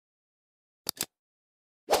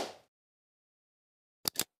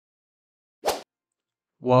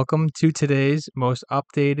Welcome to today's most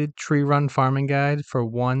updated tree run farming guide for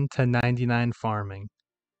 1 to 99 farming.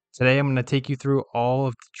 Today I'm going to take you through all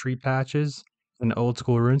of the tree patches in old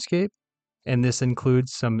school RuneScape, and this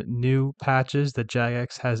includes some new patches that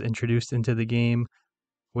Jagex has introduced into the game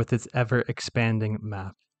with its ever expanding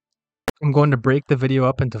map. I'm going to break the video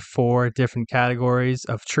up into 4 different categories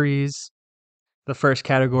of trees. The first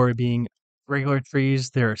category being regular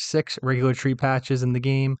trees. There are 6 regular tree patches in the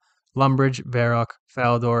game: Lumbridge, Varrock,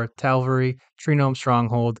 Faldor, Tal'Vere, Tree Gnome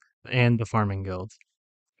Stronghold, and the Farming Guild.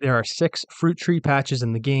 There are 6 fruit tree patches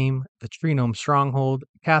in the game: the Tree Gnome Stronghold,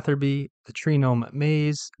 Catherby, the Tree Gnome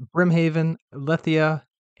Maze, Brimhaven, Lithia,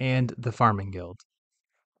 and the Farming Guild.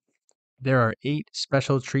 There are 8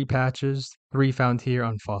 special tree patches, 3 found here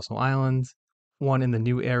on Fossil Island, 1 in the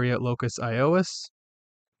new area Locus Iois,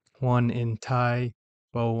 1 in Tai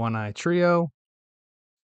Bo One Eye Trio,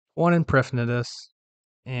 1 in Prifnidus,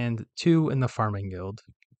 and 2 in the Farming Guild.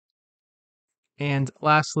 And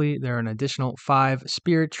lastly, there are an additional 5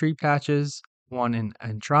 Spirit Tree patches, 1 in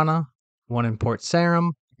Antrana, 1 in Port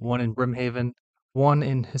Sarum, 1 in Brimhaven, 1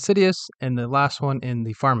 in Hesidius, and the last one in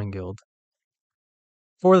the Farming Guild.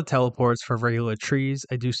 For the teleports for regular trees,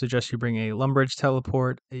 I do suggest you bring a Lumbridge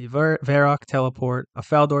teleport, a Varrock teleport, a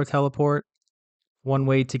Faldor teleport. One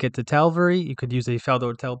way to get to Tal'Vere, you could use a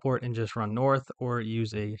Faldor teleport and just run north, or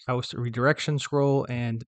use a house redirection scroll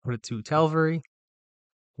and put it to Tal'Vere.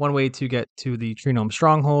 One way to get to the Tree Gnome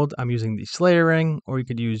Stronghold, I'm using the Slayer Ring, or you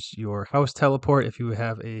could use your house teleport if you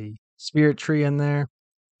have a spirit tree in there.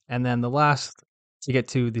 And then the last, to get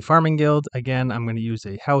to the Farming Guild, again, I'm going to use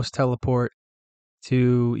a house teleport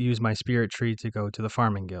to use my spirit tree to go to the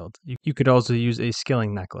Farming Guild. You could also use a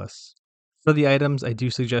skilling necklace. For the items, I do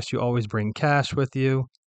suggest you always bring cash with you.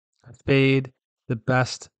 A spade, the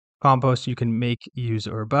best compost you can make, use,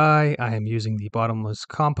 or buy. I am using the bottomless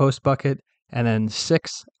compost bucket, and then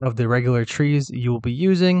 6 of the regular trees you will be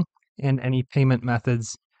using, and any payment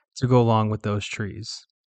methods to go along with those trees.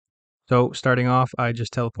 So starting off, I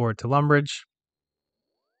just teleport to Lumbridge,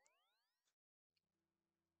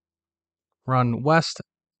 run west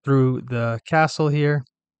through the castle here,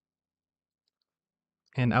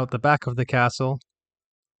 and out the back of the castle.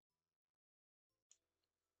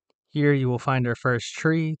 Here you will find our first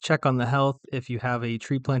tree. Check on the health if you have a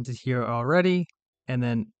tree planted here already, and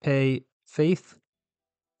then pay Faith,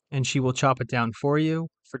 and she will chop it down for you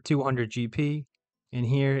for 200 GP. And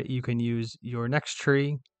here you can use your next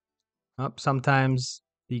tree. Sometimes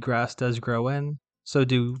the grass does grow in, so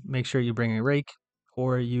do make sure you bring a rake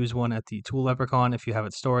or use one at the Tool Leprechaun if you have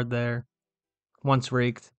it stored there. Once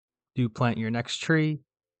raked, do plant your next tree.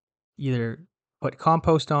 Either put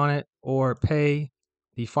compost on it or pay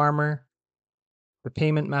the farmer the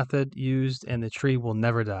payment method used, and the tree will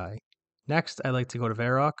never die. Next, I like to go to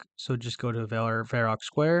Varrock, so just go to Varrock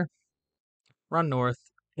Square, run north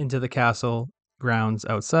into the castle grounds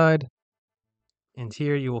outside, and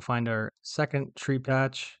here you will find our second tree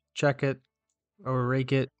patch. Check it or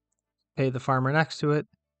rake it, pay the farmer next to it,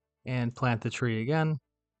 and plant the tree again,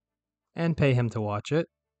 and pay him to watch it,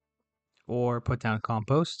 or put down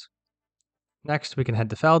compost. Next, we can head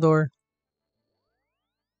to Faldor,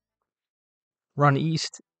 run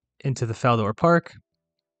east into the Faldor Park.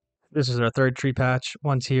 This is our third tree patch.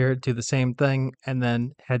 Once here, do the same thing, and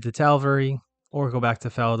then head to Tal'Vere, or go back to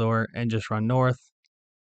Faldor and just run north.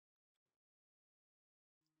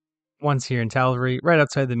 Once here in Tal'Vere, right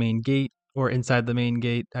outside the main gate, or inside the main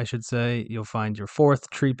gate, I should say, you'll find your fourth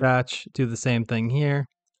tree patch. Do the same thing here,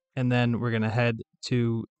 and then we're going to head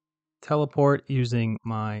to teleport using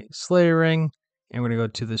my Slayer Ring, and we're going to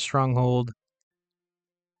go to the Stronghold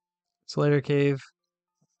Slayer Cave.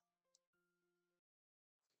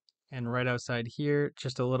 And right outside here,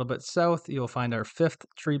 just a little bit south, you'll find our fifth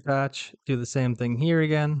tree patch. Do the same thing here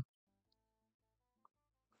again.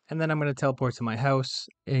 And then I'm going to teleport to my house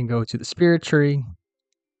and go to the Spirit Tree.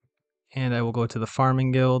 And I will go to the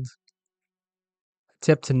Farming Guild.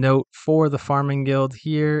 Tip to note for the Farming Guild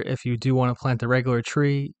here, if you do want to plant a regular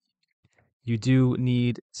tree, you do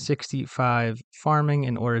need 65 farming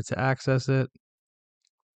in order to access it.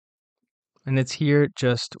 And it's here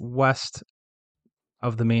just west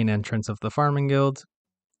of the main entrance of the Farming Guild.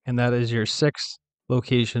 And that is your 6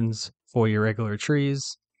 locations for your regular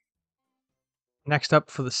trees. Next up,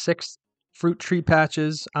 for the 6 fruit tree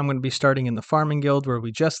patches, I'm going to be starting in the Farming Guild where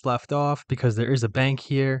we just left off, because there is a bank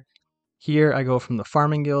here. Here I go from the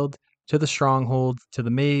Farming Guild to the Stronghold to the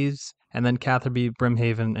Maze, and then Catherby,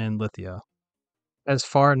 Brimhaven, and Lithia. As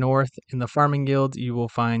far north in the Farming Guild, you will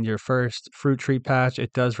find your first fruit tree patch.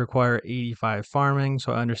 It does require 85 farming,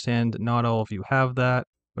 so I understand not all of you have that,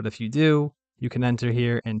 but if you do, you can enter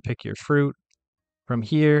here and pick your fruit. From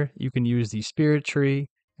here, you can use the spirit tree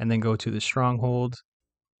and then go to the stronghold,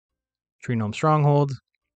 tree gnome stronghold.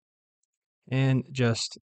 And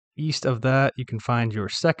just east of that, you can find your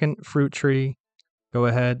second fruit tree. Go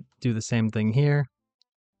ahead, do the same thing here.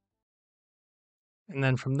 And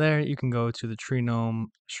then from there, you can go to the tree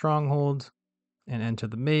gnome stronghold and enter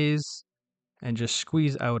the maze and just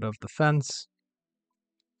squeeze out of the fence.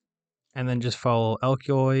 And then just follow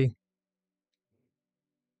Elkyoy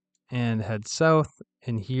and head south.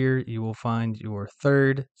 And here you will find your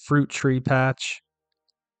third fruit tree patch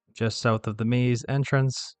just south of the maze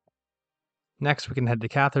entrance. Next, we can head to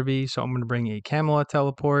Catherby. So I'm going to bring a Camelot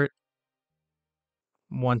teleport.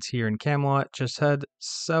 Once here in Camelot, just head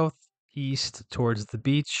southeast towards the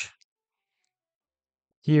beach.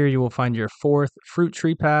 Here you will find your fourth fruit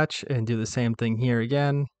tree patch and do the same thing here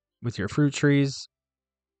again with your fruit trees.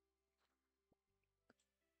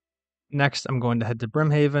 Next, I'm going to head to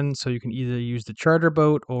Brimhaven, so you can either use the charter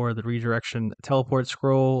boat or the redirection teleport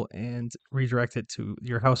scroll and redirect it to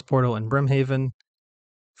your house portal in Brimhaven.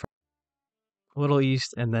 A little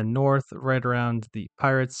east and then north, right around the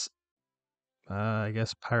pirates'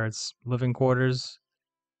 living quarters,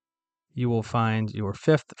 you will find your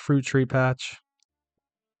fifth fruit tree patch.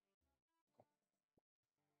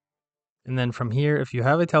 And then from here, if you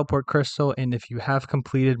have a teleport crystal and if you have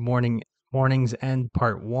completed Morning's End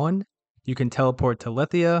Part 1, you can teleport to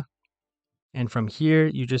Lithia. And from here,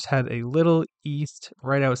 you just head a little east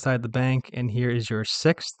right outside the bank, and here is your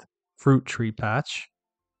sixth fruit tree patch.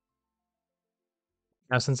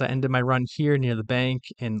 Now, since I ended my run here near the bank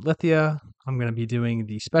in Lithia, I'm going to be doing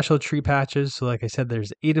the special tree patches. So like I said,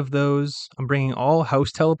 there's 8 of those. I'm bringing all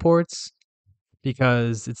house teleports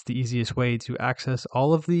because it's the easiest way to access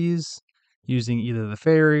all of these using either the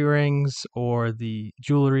fairy rings or the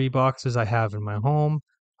jewelry boxes I have in my home.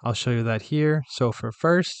 I'll show you that here. So for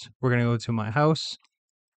first, we're going to go to my house.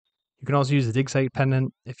 You can also use the dig site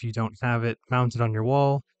pendant if you don't have it mounted on your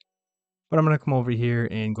wall. But I'm going to come over here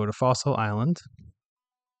and go to Fossil Island.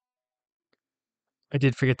 I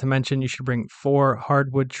did forget to mention you should bring 4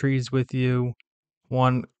 hardwood trees with you,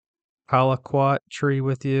 1 Palaquat tree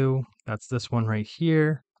with you. That's this one right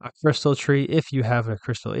here. A crystal tree, if you have a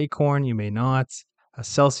crystal acorn, you may not. A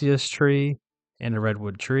Celsius tree and a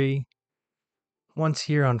redwood tree. Once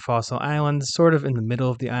here on Fossil Island, sort of in the middle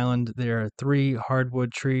of the island, there are 3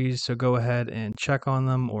 hardwood trees, so go ahead and check on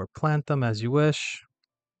them or plant them as you wish.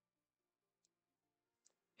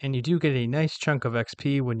 And you do get a nice chunk of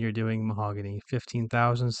XP when you're doing mahogany,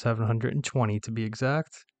 15,720 to be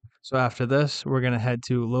exact. So after this, we're going to head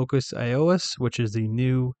to Locus Ioas, which is the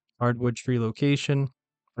new hardwood tree location.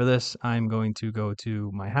 For this, I'm going to go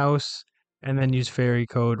to my house and then use fairy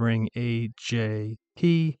code ring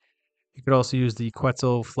AJP. You could also use the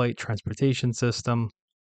Quetzal flight transportation system.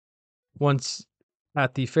 Once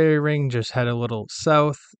at the fairy ring, just head a little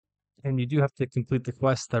south. And you do have to complete the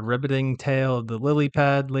quest, The Riveting Tale of the Lily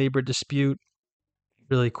Pad Labor Dispute.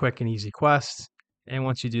 Really quick and easy quest. And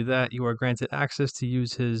once you do that, you are granted access to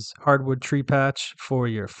use his hardwood tree patch for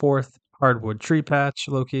your 4th hardwood tree patch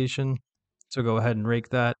location. So go ahead and rake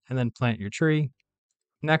that and then plant your tree.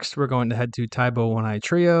 Next, we're going to head to Taibo One Eye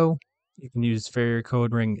Trio. You can use fairy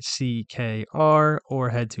code ring CKR or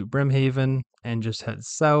head to Brimhaven and just head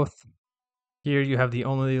south. Here you have the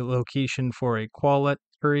only location for a qualet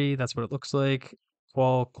tree. That's what it looks like.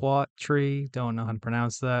 Qualquat tree. Don't know how to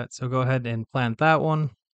pronounce that. So go ahead and plant that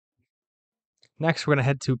one. Next, we're going to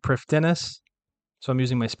head to Prifdinus. So I'm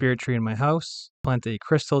using my spirit tree in my house. Plant a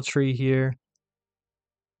crystal tree here.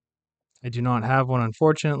 I do not have one,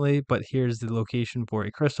 unfortunately, but here's the location for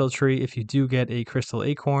a crystal tree. If you do get a crystal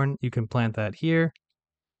acorn, you can plant that here.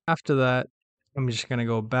 After that, I'm just going to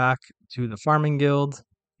go back to the farming guild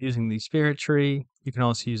using the spirit tree. You can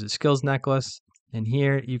also use a skills necklace. And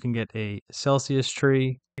here you can get a Celsius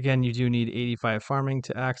tree. Again, you do need 85 farming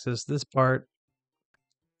to access this part.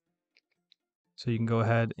 So you can go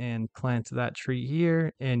ahead and plant that tree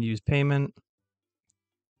here and use payment.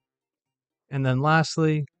 And then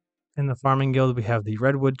lastly, in the farming guild, we have the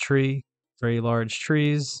redwood tree, very large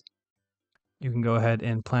trees. You can go ahead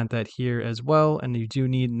and plant that here as well. And you do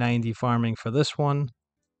need 90 farming for this one.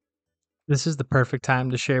 This is the perfect time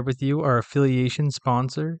to share with you our affiliation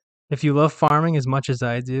sponsor. If you love farming as much as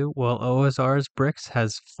I do, well, OSRS Bricks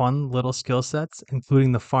has fun little skill sets,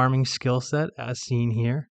 including the farming skill set as seen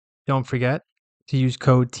here. Don't forget to use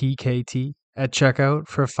code TKT at checkout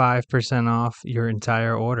for 5% off your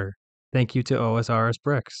entire order. Thank you to OSRS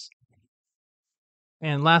Bricks.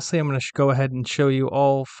 And lastly, I'm going to go ahead and show you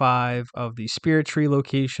all 5 of the spirit tree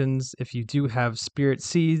locations. If you do have spirit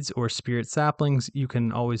seeds or spirit saplings, you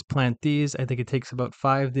can always plant these. I think it takes about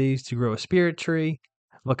 5 days to grow a spirit tree.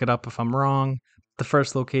 Look it up if I'm wrong. The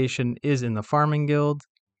first location is in the Farming Guild.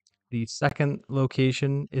 The second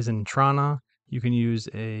location is in Trana. You can use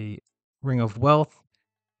a Ring of Wealth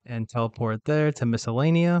and teleport there to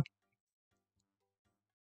Miscellanea.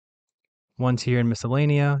 Once here in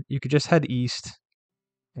Miscellanea, you could just head east.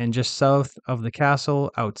 And just south of the castle,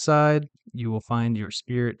 outside, you will find your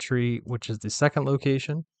spirit tree, which is the second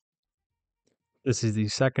location. This is the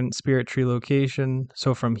second spirit tree location.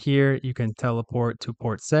 So from here, you can teleport to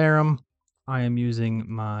Port Sarum. I am using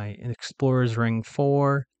my Explorer's Ring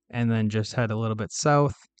 4, and then just head a little bit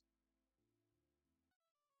south.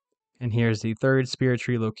 And here's the third spirit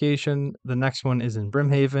tree location. The next one is in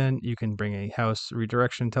Brimhaven. You can bring a house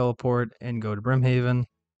redirection teleport and go to Brimhaven.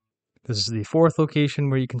 This is the fourth location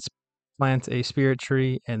where you can plant a spirit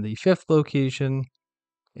tree, and the fifth location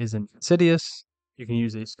is in Insidious. You can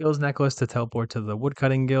use a skills necklace to teleport to the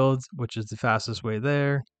woodcutting guild, which is the fastest way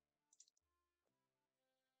there.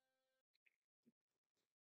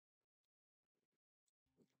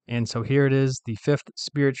 And so here it is, the fifth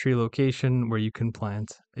spirit tree location where you can plant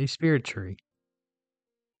a spirit tree.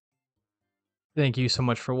 Thank you so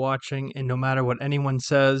much for watching, and no matter what anyone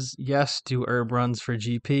says, yes, do herb runs for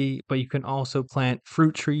GP, but you can also plant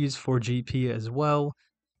fruit trees for GP as well.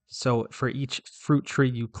 So for each fruit tree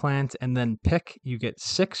you plant and then pick, you get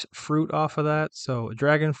 6 fruit off of that. So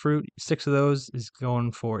dragon fruit, 6 of those is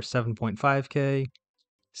going for 7.5k.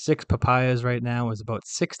 6 papayas right now is about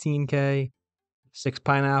 16k. 6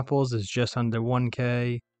 pineapples is just under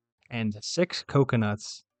 1k. And 6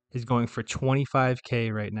 coconuts is going for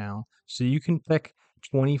 25k right now. So you can pick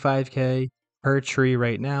 25k per tree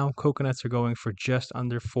right now. Coconuts are going for just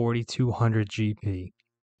under 4,200 GP.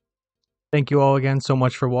 Thank you all again so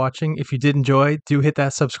much for watching. If you did enjoy, do hit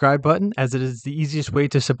that subscribe button, as it is the easiest way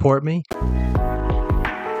to support me.